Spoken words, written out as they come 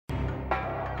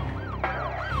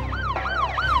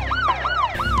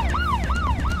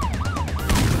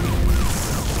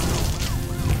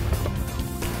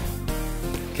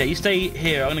Okay, you stay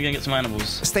here. I'm gonna go get some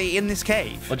animals. Stay in this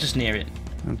cave. Or just near it.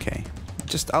 Okay.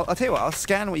 I'll tell you what. I'll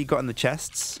scan what you got in the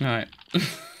chests. All right.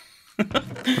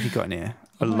 What have you got in here?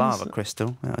 A lava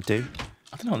crystal. That'll do.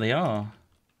 I don't know what they are.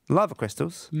 Lava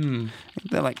crystals.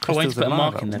 They're like crystals I need to put of a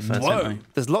lava. mark in there first, Whoa. don't I?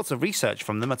 There's lots of research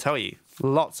from them, I tell you.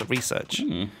 Lots of research.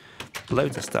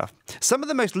 Loads of stuff. Some of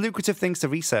the most lucrative things to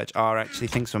research are actually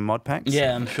things from mod packs.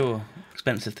 Yeah, I'm sure.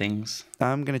 Expensive things.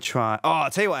 I'm going to try... Oh, I'll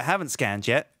tell you what I haven't scanned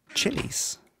yet.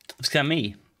 Chilies. Scan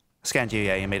me. Scanned you,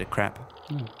 yeah, you made a crap.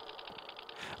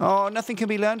 Oh, nothing can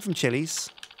be learned from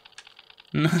chilies.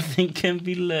 Nothing can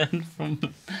be learned from...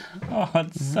 Oh,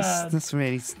 it's sad. That's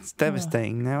really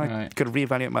devastating. Now Right. I've got to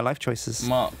reevaluate my life choices.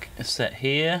 Mark is set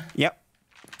here. Yep.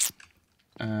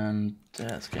 And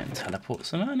let's go and teleport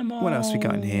some animals. What else we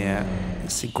got in here?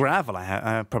 Let's see. Gravel.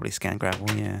 I probably scan gravel,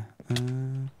 yeah.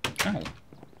 Ow.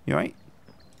 You right?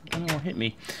 I don't know what hit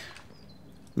me.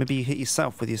 Maybe you hit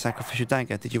yourself with your sacrificial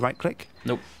dagger. Did you right click?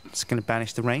 Nope. It's going to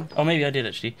banish the rain. Oh, maybe I did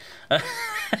actually.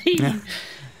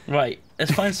 Right,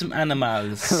 let's find some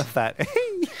animals. I love that.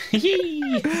 Maybe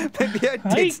I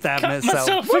I did stab cut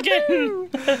myself. again.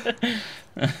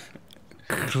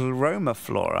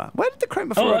 Chromaflora. Where did the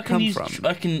chromaflora come from?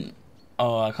 I can.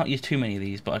 Oh, I can't use too many of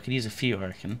these, but I could use a few. I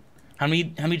reckon. How many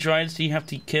dryads do you have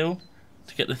to kill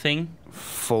to get the thing?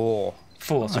 4.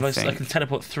 4. So I think. can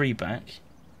teleport 3 back.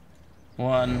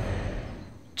 1,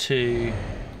 2,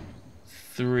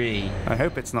 3. I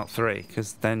hope it's not 3,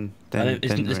 because then It's we're in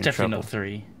definitely trouble. not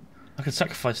 3. I could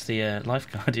sacrifice the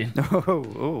life guardian,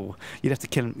 Oh, you'd have to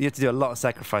kill him. You have to do a lot of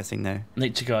sacrificing now.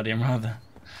 nature guardian rather.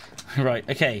 Right.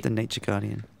 Okay. The nature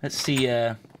guardian. Let's see.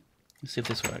 Let's see if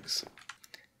this works.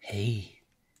 Hey,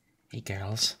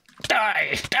 girls.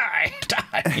 Die!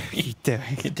 What are you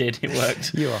doing? It did. It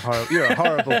worked. You're a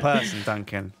horrible person,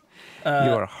 Duncan.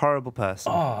 You're a horrible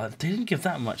person. Oh, they didn't give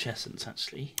that much essence,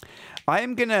 actually.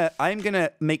 I'm gonna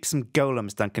make some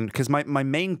golems, Duncan, because my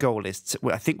main goal is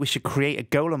I think we should create a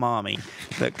golem army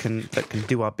that can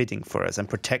do our bidding for us and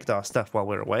protect our stuff while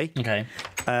we're away. Okay.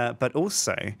 But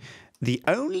also, the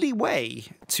only way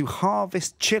to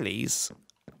harvest chilies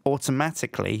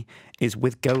automatically is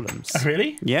with golems. Oh,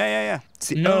 really? Yeah. It's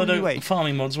the No only other way.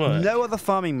 farming mods work. No other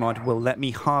farming mod will let me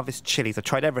harvest chilies. I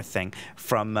tried everything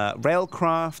from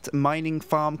railcraft mining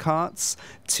farm carts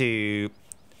to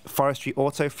forestry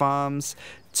auto farms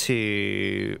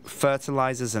to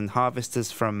fertilizers and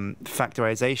harvesters from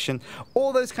factorization.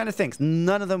 All those kind of things.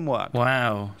 None of them work.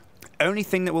 Wow. Only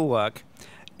thing that will work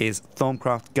is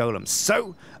Thorncraft golems.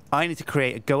 So I need to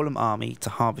create a golem army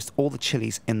to harvest all the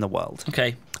chilies in the world.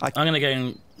 Okay. I'm gonna go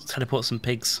and teleport some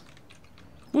pigs.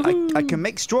 I can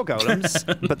make straw golems,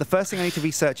 but the first thing I need to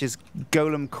research is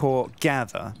golem core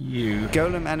gather.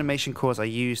 Golem animation cores are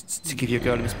used to give your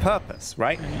golems purpose,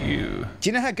 right? Do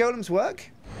you know how golems work?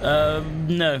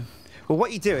 No. Well,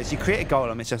 what you do is you create a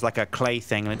golem. It's just like a clay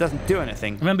thing, and it doesn't do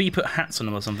anything. Remember, you put hats on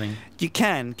them or something. You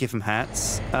can give them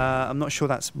hats. I'm not sure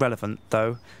that's relevant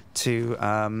though to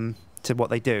what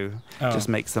they do. Oh. It just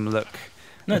makes them look.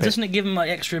 No, doesn't it give them like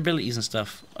extra abilities and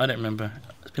stuff? I don't remember.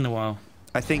 It's been a while.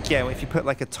 I think, yeah, if you put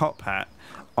like a top hat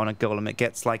on a golem, it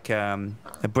gets like a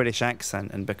British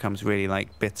accent and becomes really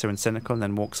like bitter and cynical and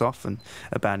then walks off and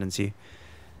abandons you.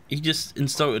 You just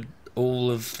insulted all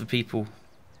of the people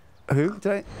Who?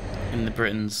 Did I? in the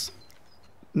Britons.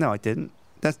 No, I didn't.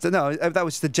 No, that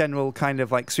was the general kind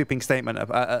of like sweeping statement of,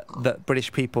 that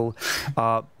British people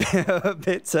are a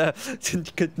bit...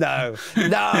 no.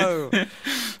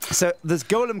 So there's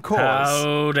golem cores.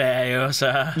 How dare you,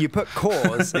 sir? You put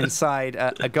cores inside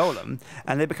a golem,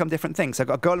 and they become different things. So I've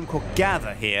got a golem called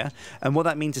Gather here, and what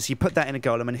that means is you put that in a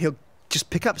golem, and he'll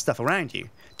just pick up stuff around you,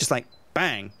 just like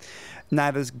bang. Now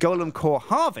there's golem core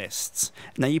harvests.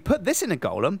 Now you put this in a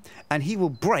golem, and he will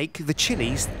break the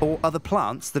chilies or other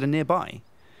plants that are nearby.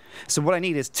 So what I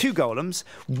need is 2 golems,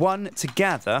 1 to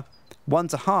gather, 1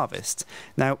 to harvest.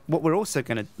 Now, what we're also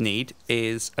going to need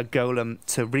is a golem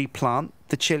to replant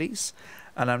the chilies,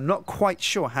 and I'm not quite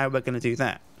sure how we're going to do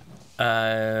that.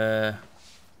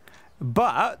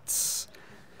 But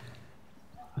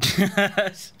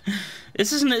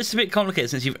It's a bit complicated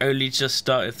since you've only just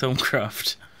started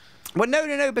Thorncraft. well,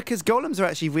 no, because golems are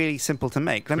actually really simple to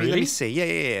make. Let me Really? see.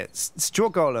 Yeah. Straw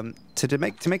golem to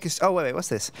make a. Oh wait, what's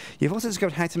this? You've also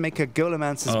discovered how to make a golem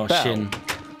answers Oh, bell.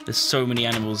 Sjin. There's so many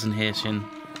animals in here, Sjin.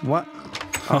 What?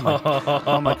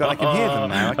 Oh my god, I can hear them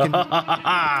now.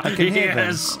 I can hear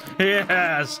them.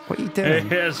 Yes. What are you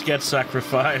doing? Yes, get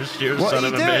sacrificed, you What son are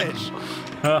of you a doing?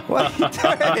 bitch. What are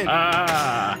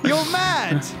you doing? You're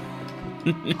mad.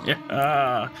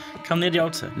 Come near the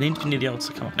altar. You need to be near the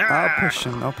altar. Come on. I'll push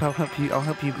him. I'll help you. I'll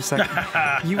help you a second.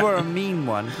 You are a mean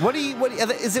one.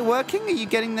 Is it working? Are you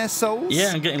getting their souls?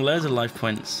 Yeah, I'm getting loads of life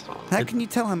points. How can you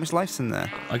tell how much life's in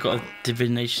there? I got a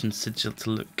divination sigil to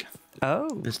look. Oh.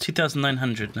 There's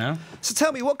 2,900 now. So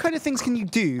tell me, what kind of things can you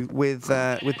do with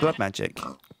blood magic?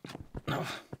 Oh,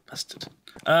 bastard.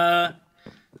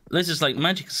 There's just like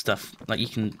magic stuff. Like you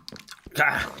can.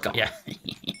 Yeah.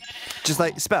 Just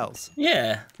like spells?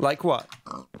 Yeah. Like what?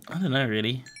 I don't know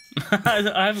really.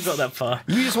 I haven't got that far.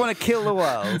 You just want to kill the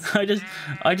world.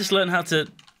 I just learned how to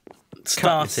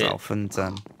start it. And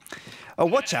oh,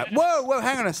 watch out! Whoa,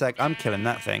 hang on a sec. I'm killing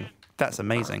that thing. That's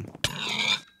amazing.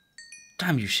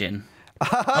 Damn you, Sjin.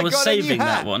 I was saving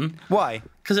that one. Why?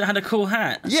 Because it had a cool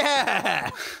hat. Yeah!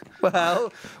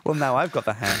 Well, now I've got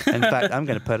the hat. In fact, I'm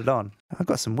going to put it on. I've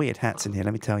got some weird hats in here,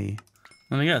 let me tell you.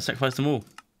 There you go, sacrifice them all.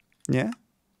 Yeah?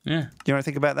 Yeah. Do you want to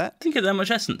think about that? I didn't get that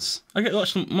much essence. I get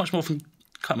much more from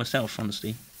cut myself,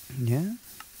 honestly. Yeah?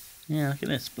 Yeah, look at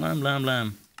this. Blam, blam,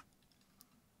 blam.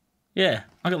 Yeah,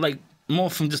 I got like more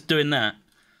from just doing that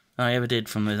than I ever did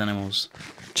from those animals.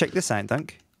 Check this out,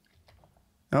 Dunk.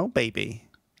 Oh, baby.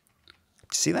 Did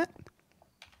you see that?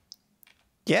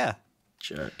 Yeah.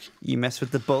 Jerk. You mess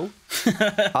with the bull,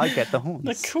 I get the horns.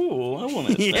 They're cool. I want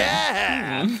it.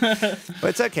 Yeah! Well,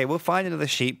 it's okay. We'll find another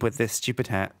sheep with this stupid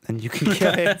hat, and you can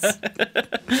kill it.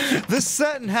 There's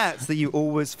certain hats that you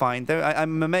always find. Though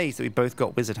I'm amazed that we both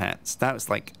got wizard hats. That was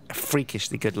like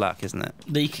freakishly good luck, isn't it?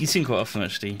 You see quite often,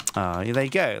 actually. Oh, there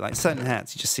you go. Like certain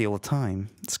hats you just see all the time.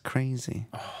 It's crazy.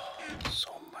 Oh,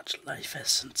 so much life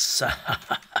essence.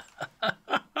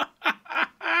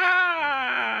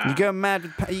 You go mad.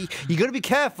 You got to be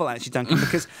careful, actually, Duncan,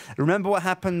 because remember what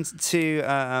happened to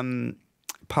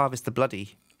Parvis the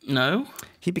Bloody? No.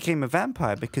 He became a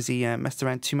vampire because he messed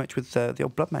around too much with the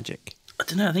old blood magic. I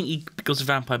don't know. I think he was a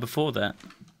vampire before that.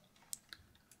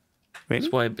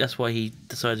 Really? That's why he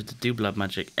decided to do blood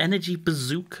magic. Energy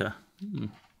bazooka.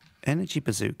 Energy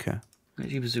bazooka.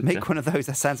 Energy bazooka. Make one of those.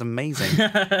 That sounds amazing.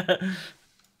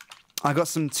 I got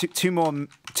some two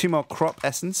more crop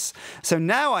essence. So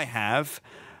now I have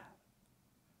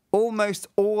almost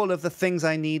all of the things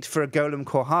I need for a golem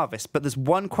core harvest, but there's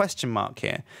one question mark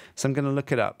here. So I'm going to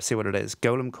look it up, see what it is.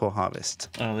 Golem core harvest.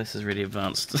 Oh, this is really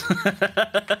advanced.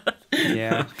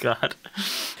 Yeah. Oh, God.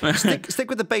 Stick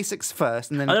with the basics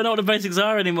first, and then I don't know what the basics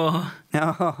are anymore.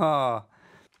 Oh,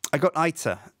 I got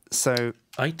ITER. So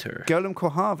ITER. Golem core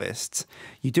harvest.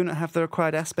 You do not have the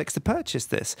required aspects to purchase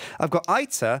this. I've got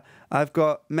ITER. I've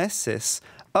got Messis.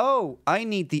 Oh, I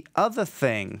need the other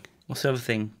thing. What's the other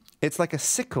thing? It's like a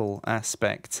sickle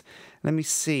aspect. Let me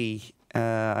see.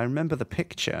 I remember the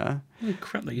picture. Holy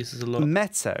crap, that uses a lot.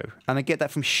 Meadow. And I get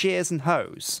that from shears and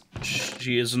hose.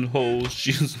 Shears and hoes.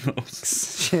 Shears and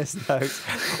hoes. Shears and hose.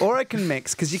 Or I can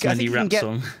mix, because you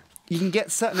can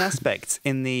get certain aspects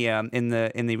in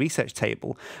the research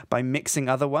table by mixing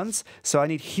other ones. So I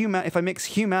need if I mix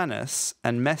Humanus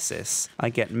and Messis,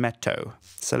 I get Meto.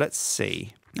 So let's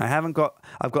see. I've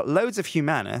got loads of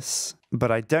Humanus, but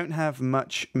I don't have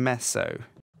much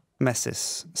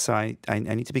Messis. So I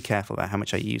need to be careful about how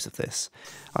much I use of this.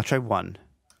 I'll try one.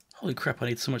 Holy crap, I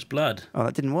need so much blood. Oh,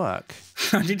 that didn't work.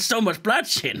 I need so much blood,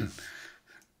 Sjin.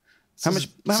 How much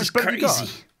blood have you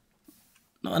got?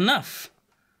 Not enough.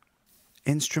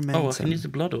 Instrumentum. Oh, I can use the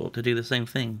blood orb to do the same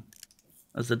thing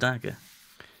as the dagger.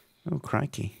 Oh,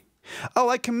 crikey. Oh,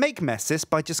 I can make Messis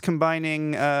by just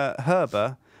combining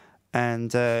Herba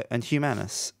and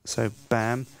Humanus. So,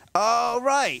 bam. Oh,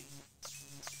 right.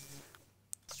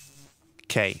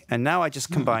 Okay, and now I just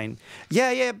combine...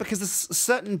 Yeah, because there's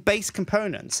certain base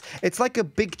components. It's like a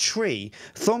big tree.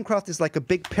 Thorncraft is like a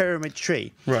big pyramid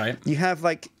tree. Right. You have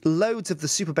like loads of the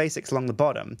super basics along the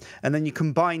bottom, and then you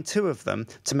combine two of them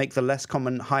to make the less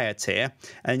common higher tier,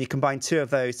 and you combine two of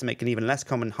those to make an even less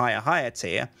common higher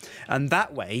tier, and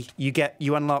that way you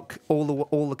unlock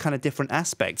all the kind of different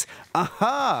aspects.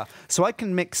 Aha! So I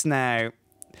can mix now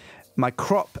my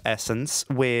crop essence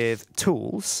with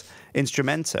tools,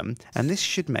 instrumentum, and this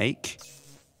should make...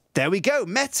 There we go,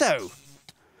 Meto!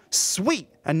 Sweet!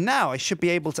 And now I should be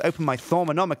able to open my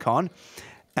Thormonomicon,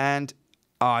 and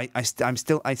I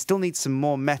still need some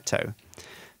more Meto.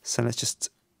 So let's just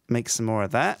make some more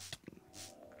of that.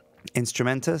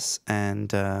 Instrumentus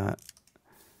and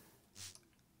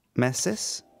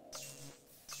Messis.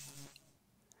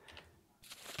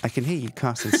 I can hear you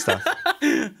casting stuff.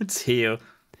 It's heal.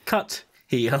 Cut,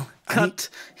 heal,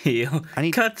 heal. I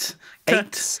need cut,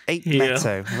 eight heal.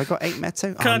 Meto. Have I got 8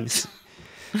 Meto? Cut,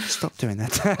 Stop doing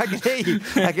that. I can hear you.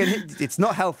 It's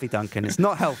not healthy, Duncan. It's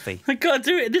not healthy. I gotta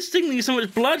do it. This thing needs so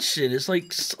much blood, shit. It's like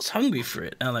it's hungry for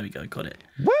it. Oh, there we go. Got it.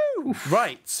 Woo!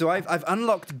 Right. So I've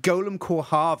unlocked Golem Core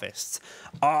Harvest.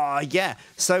 Yeah.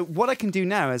 So what I can do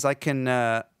now is I can.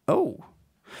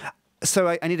 So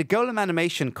I need a Golem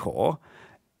Animation Core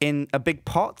in a big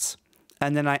pot,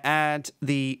 and then I add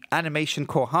the Animation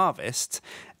Core Harvest.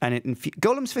 And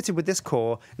golems fitted with this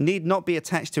core need not be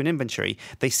attached to an inventory.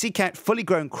 They seek out fully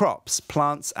grown crops,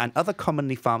 plants, and other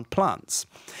commonly farmed plants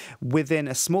within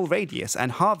a small radius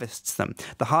and harvests them.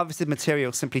 The harvested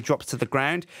material simply drops to the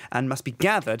ground and must be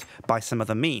gathered by some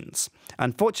other means.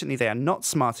 Unfortunately, they are not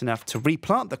smart enough to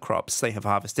replant the crops they have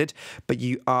harvested, but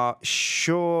you are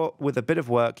sure with a bit of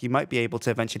work you might be able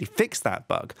to eventually fix that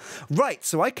bug. Right,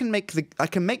 so I can make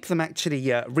them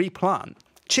actually replant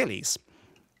chilies.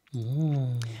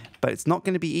 Ooh. But it's not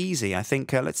going to be easy. I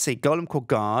think, let's see, Golem Core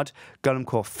Guard, Golem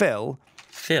Core Fill,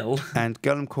 and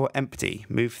Golem Core Empty.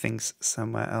 Move things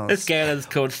somewhere else. This Golem's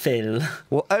called Fill.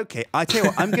 Well, okay. I tell you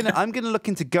what, I'm gonna look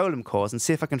into Golem Cores and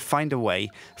see if I can find a way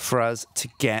for us to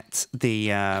get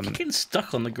the. I'm getting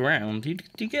stuck on the ground. Do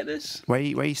you get this? Where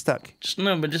are you stuck?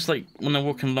 But just like when I'm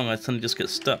walking along, I suddenly just get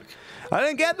stuck. I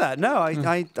don't get that. No,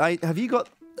 I have you got.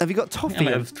 Have you got toffee? I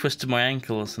might have twisted my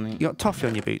ankle or something. You got toffee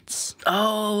on your boots?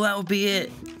 Oh, that would be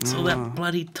it. It's all that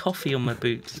bloody toffee on my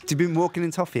boots. Have you been walking in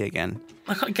toffee again?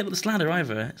 I can't get up this ladder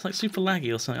either. It's like super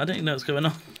laggy or something. I don't even know what's going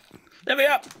on. Let me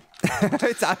up!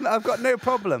 I've got no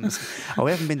problems. Oh,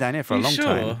 we haven't been down here for a long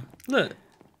time. Look.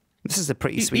 This is a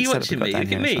pretty sweet setup. Look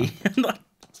at me.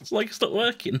 It's like it's not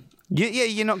working. Yeah,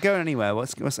 you're not going anywhere.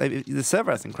 The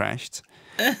server hasn't crashed.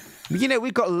 You know,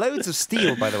 we've got loads of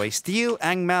steel, by the way. Steel,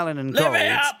 angmalin, and gold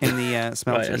in the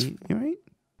smelter. Right, you right?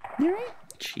 You right?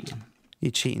 Cheating.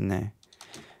 You're cheating now.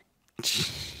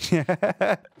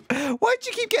 Why'd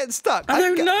you keep getting stuck? I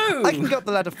don't know. I can get up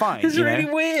the ladder fine. It's really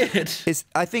weird.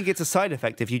 I think it's a side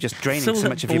effect of you just draining so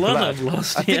much of your blood. I've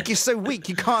lost, I think you're so weak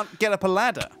you can't get up a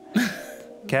ladder.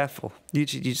 Careful. You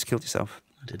just killed yourself.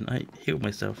 I didn't. I healed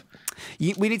myself.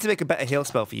 We need to make a better heal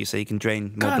spell for you so you can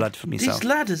drain more blood from yourself. These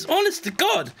ladders, honest to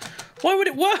God, why would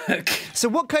it work? So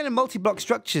what kind of multi-block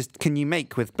structures can you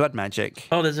make with blood magic?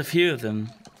 Oh, there's a few of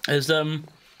them. There's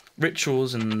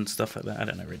rituals and stuff like that. I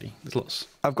don't know really. There's lots.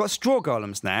 I've got straw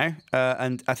golems now,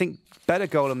 and I think better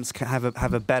golems can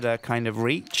have a better kind of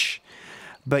reach.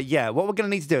 But yeah, what we're going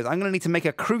to need to do is I'm going to need to make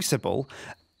a crucible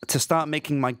to start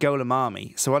making my golem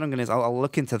army. So what I'm going to do is I'll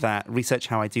look into that, research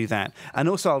how I do that, and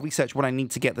also I'll research what I need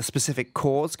to get the specific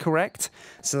cores correct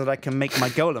so that I can make my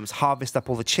golems harvest up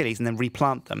all the chilies and then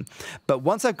replant them. But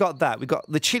once I've got that, we've got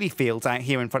the chili fields out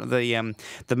here in front of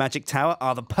the magic tower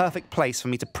are the perfect place for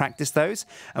me to practice those.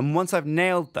 And once I've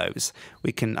nailed those,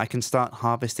 I can start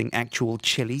harvesting actual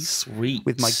chilies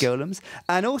with my golems.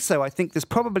 And also, I think there's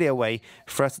probably a way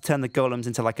for us to turn the golems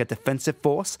into like a defensive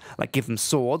force, like give them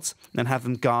swords and have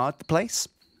them guard the place.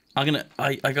 I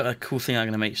got a cool thing I'm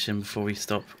gonna make, Sjin, before we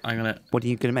stop. What are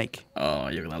you gonna make? Oh,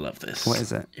 you're gonna love this. What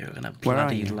is it? You're gonna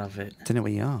bloody love it. I don't know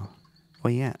where you are.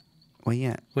 Where you at? Where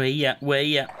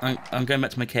you at? I'm going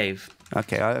back to my cave.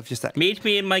 Okay, I've just... Meet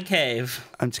me in my cave.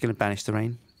 I'm just gonna banish the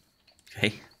rain.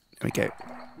 Okay. There we go.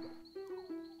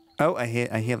 Oh, I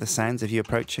hear the sounds of you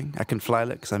approaching. I can fly,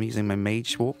 look, because I'm using my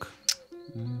mage walk.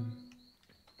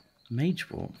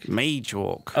 Mage walk? Mage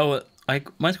walk. Oh,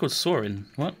 mine's called soaring.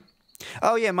 What?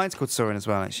 Oh, yeah, mine's called soaring as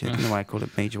well, actually. I don't know why I called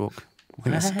it mage walk. I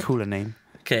think that's a cooler name.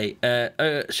 Okay,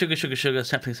 sugar,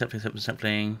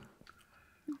 sapling.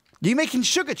 You making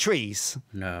sugar trees?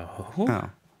 No. Oh.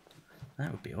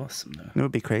 That would be awesome, though. It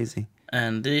would be crazy.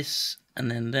 And this,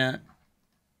 and then that.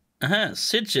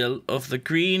 Sigil of the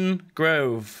Green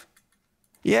Grove.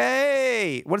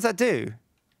 Yay! What does that do?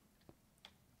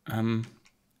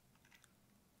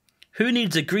 Who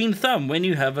needs a green thumb when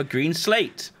you have a green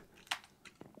slate?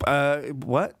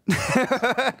 What?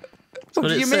 What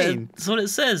do you mean? That's what it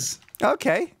says.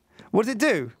 Okay. What does it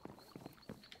do?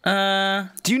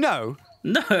 Do you know?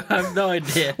 No, I have no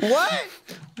idea. What?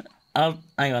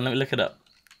 Hang on, let me look it up.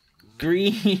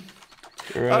 Green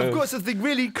Grove. I've got something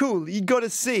really cool. You got to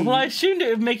see. Well, I assumed it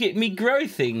would make me grow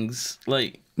things.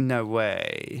 Like, no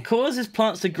way. Causes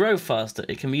plants to grow faster.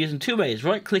 It can be used in two ways.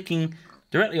 Right-clicking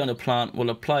directly on a plant will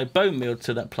apply bone meal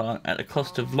to that plant at a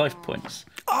cost of life points.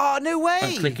 Oh, no way!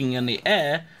 And clicking in the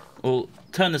air will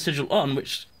turn the sigil on,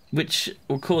 which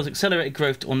will cause accelerated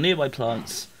growth on nearby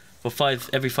plants for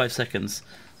every 5 seconds.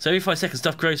 So every 5 seconds,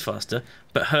 stuff grows faster,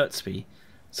 but hurts me.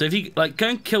 So if you like, go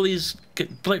and kill these.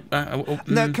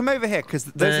 No, come over here because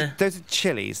those are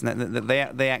chilies, and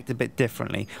they act a bit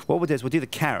differently. What we'll do is we'll do the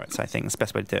carrots. I think that's the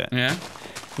best way to do it. Yeah.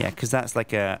 Yeah, because that's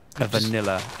like a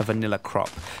vanilla crop.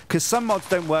 Because some mods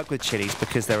don't work with chilies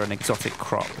because they're an exotic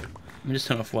crop. Let me just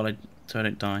turn off so I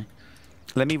don't die.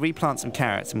 Let me replant some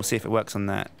carrots and we'll see if it works on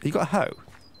that. You got a hoe?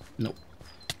 Nope.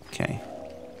 Okay.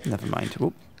 Never mind.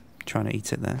 Oop, trying to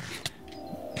eat it there.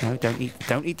 No, don't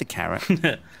eat the carrot.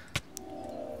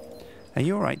 Are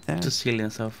you all right there? Just healing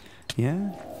yourself.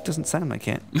 Yeah. Doesn't sound like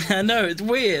it. No, it's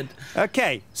weird.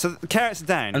 Okay, so the carrots are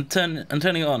down. I'm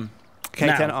turning it on. Okay,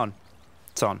 now. turn it on.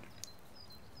 It's on.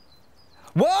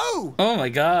 Whoa! Oh my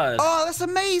god. Oh, that's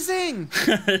amazing!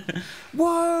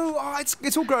 Whoa! Oh,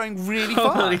 it's all growing really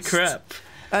fast. Holy crap.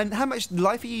 And how much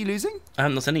life are you losing? I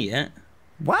haven't lost any yet.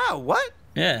 Wow, what?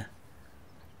 Yeah.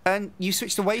 And you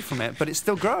switched away from it, but it's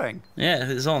still growing. Yeah,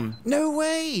 it's on. No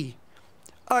way!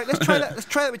 All right, let's try that. Let's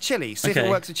try that with chilies. See if it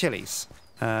works with chilies.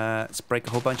 Let's break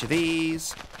a whole bunch of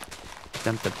these.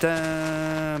 Dun, dun,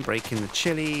 dun. Breaking the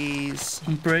chilies.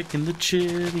 I'm breaking the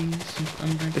chilies.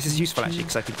 This is useful actually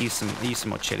because I could use some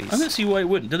more chilies. I don't see why it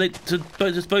wouldn't.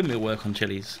 Does bone meal work on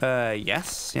chilies?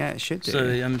 Yes, yeah, it should do. So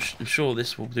I'm sure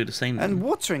this will do the same. And thing.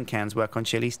 watering cans work on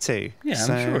chilies too. Yeah,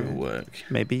 so I'm sure it will work.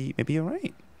 Maybe you're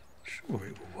right. Sure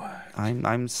it will work.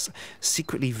 I'm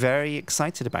secretly very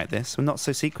excited about this. Well, not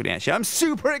so secretly actually. I'm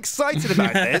super excited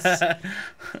about this.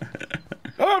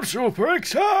 I'm super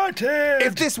excited!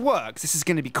 If this works, this is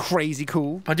going to be crazy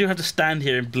cool. I do have to stand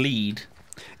here and bleed.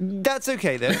 That's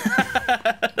okay, though.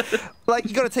 Like,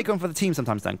 you got to take one for the team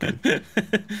sometimes, Duncan.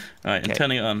 Alright, I'm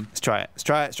turning it on. Let's try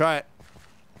it.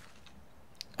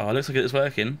 Oh, it looks like it's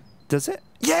working. Does it?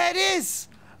 Yeah, it is!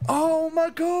 Oh,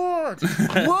 my God!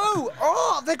 Whoa!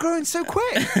 Oh, they're growing so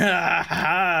quick!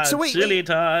 So wait,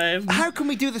 time! How can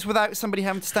we do this without somebody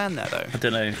having to stand there, though? I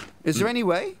don't know. Is there any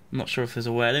way? I'm not sure if there's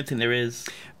a way. I don't think there is.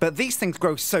 But these things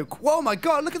grow so... Oh, my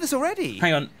God, look at this already!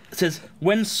 Hang on. It says,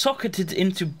 when socketed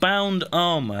into bound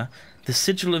armour, the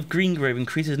sigil of green grove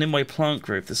increases nearby plant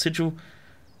growth. The sigil...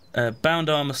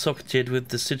 bound armour socketed with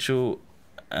the sigil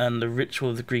and the ritual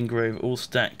of the green grove all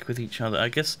stack with each other. I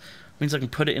guess... means I can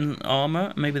put it in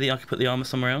armour. Maybe I could put the armour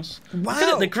somewhere else. Wow. Look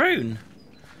at it, they're grown.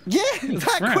 Yeah,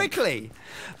 that crap. quickly.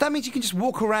 That means you can just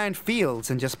walk around fields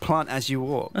and just plant as you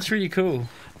walk. That's really cool.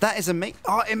 That is amazing.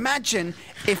 Oh, imagine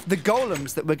if the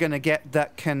golems that we're going to get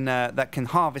that can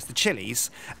harvest the chilies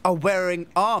are wearing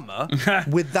armour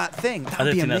with that thing. That I would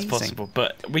don't be think amazing. that's possible,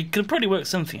 but we could probably work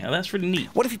something out. That's really neat.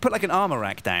 What if you put like an armour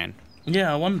rack down?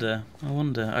 Yeah, I wonder.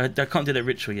 I can't do that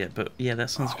ritual yet, but yeah, that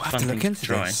sounds I'll have fun to thing look to into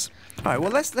try. this. All right,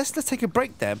 well, let's take a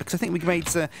break there because I think we've made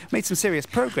some serious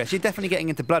progress. You're definitely getting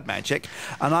into blood magic,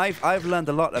 and I've learned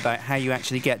a lot about how you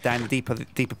actually get down the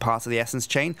deeper parts of the essence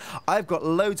chain. I've got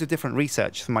loads of different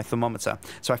research for my thermometer,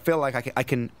 so I feel like I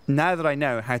can now that I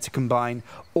know how to combine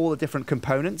all the different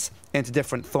components into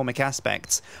different thormic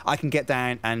aspects, I can get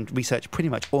down and research pretty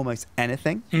much almost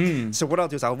anything. So what I'll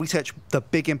do is I'll research the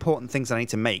big important things I need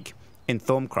to make in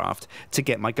Thormcraft to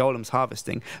get my golems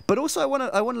harvesting, but also I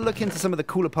want to look into some of the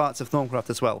cooler parts of Thormcraft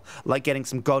as well, like getting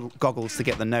some goggles to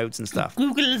get the nodes and stuff.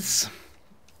 Googles.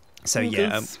 So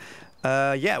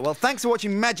yeah, well, thanks for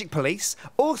watching Magic Police.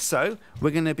 Also,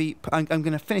 I'm going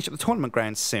to finish at the tournament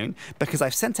grounds soon because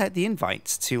I've sent out the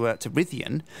invites to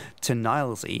Rithian, to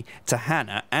Nilesy, to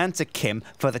Hannah, and to Kim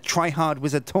for the Try Hard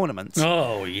Wizard tournament.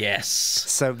 Oh yes.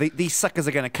 So these suckers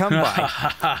are going to come by.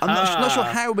 I'm not sure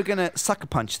how we're going to sucker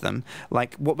punch them,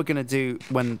 like what we're going to do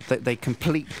when they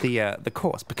complete the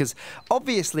course, because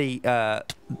obviously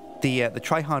the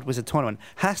Try Hard Wizard tournament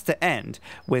has to end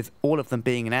with all of them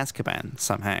being in Azkaban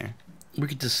somehow. We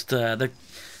could just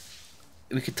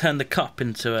we could turn the cup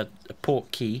into a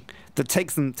port key that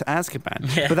takes them to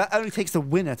Azkaban. Yeah. But that only takes the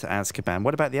winner to Azkaban.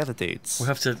 What about the other dudes? We'll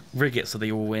have to rig it so they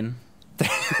all win.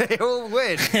 They all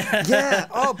win. Yeah.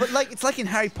 Oh, but it's like in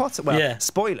Harry Potter. Well, yeah.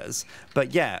 Spoilers.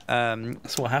 But yeah.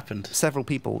 That's what happened. Several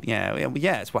people. Yeah.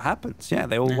 It's what happens. Yeah,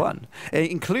 they all won,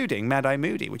 including Mad Eye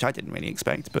Moody, which I didn't really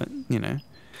expect. But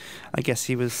I guess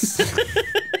he was.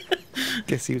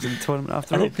 Guess he was in the tournament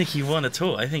after all. I don't think he won at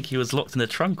all. I think he was locked in the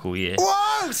trunk all year.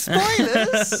 Whoa!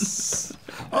 Spoilers!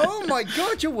 Oh my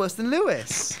God, you're worse than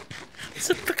Lewis. It's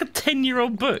like a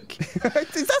 10-year-old book.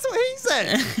 That's what he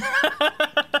said.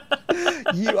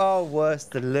 You are worse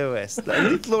than Lewis. At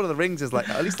least Lord of the Rings is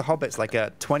at least The Hobbit's like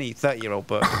a 20, 30-year-old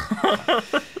book.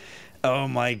 Oh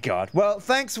my God. Well,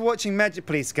 thanks for watching Magic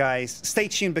Police, guys. Stay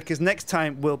tuned because next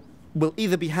time we'll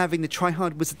either be having the Try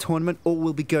Hard Wizard tournament or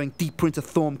we'll be going deeper into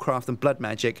Thormcraft and blood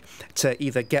magic to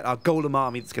either get our golem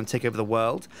army that's going to take over the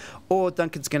world, or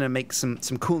Duncan's going to make some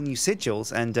cool new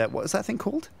sigils and what is that thing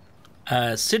called?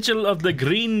 Sigil of the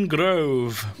Green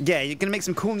Grove. Yeah, you're gonna make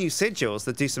some cool new sigils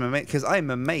that do some because I'm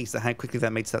amazed at how quickly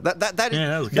that made stuff.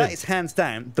 That is hands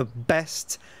down the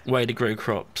best way to grow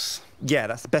crops. Yeah,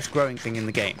 that's the best growing thing in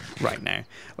the game right now.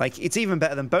 Like, it's even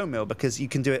better than bone meal because you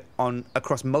can do it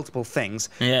across multiple things.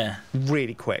 Yeah.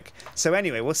 Really quick. So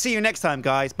anyway, we'll see you next time,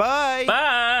 guys. Bye. Bye.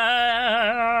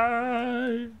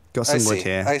 Got some wood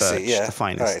here. I see. Yeah. The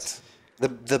finest. Right.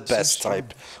 The best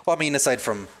type. Well, I mean, aside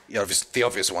from the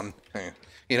obvious one.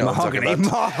 You know mahogany.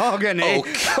 Mahogany.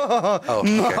 Oh,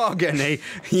 okay. Mahogany.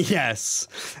 Yes,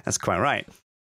 that's quite right.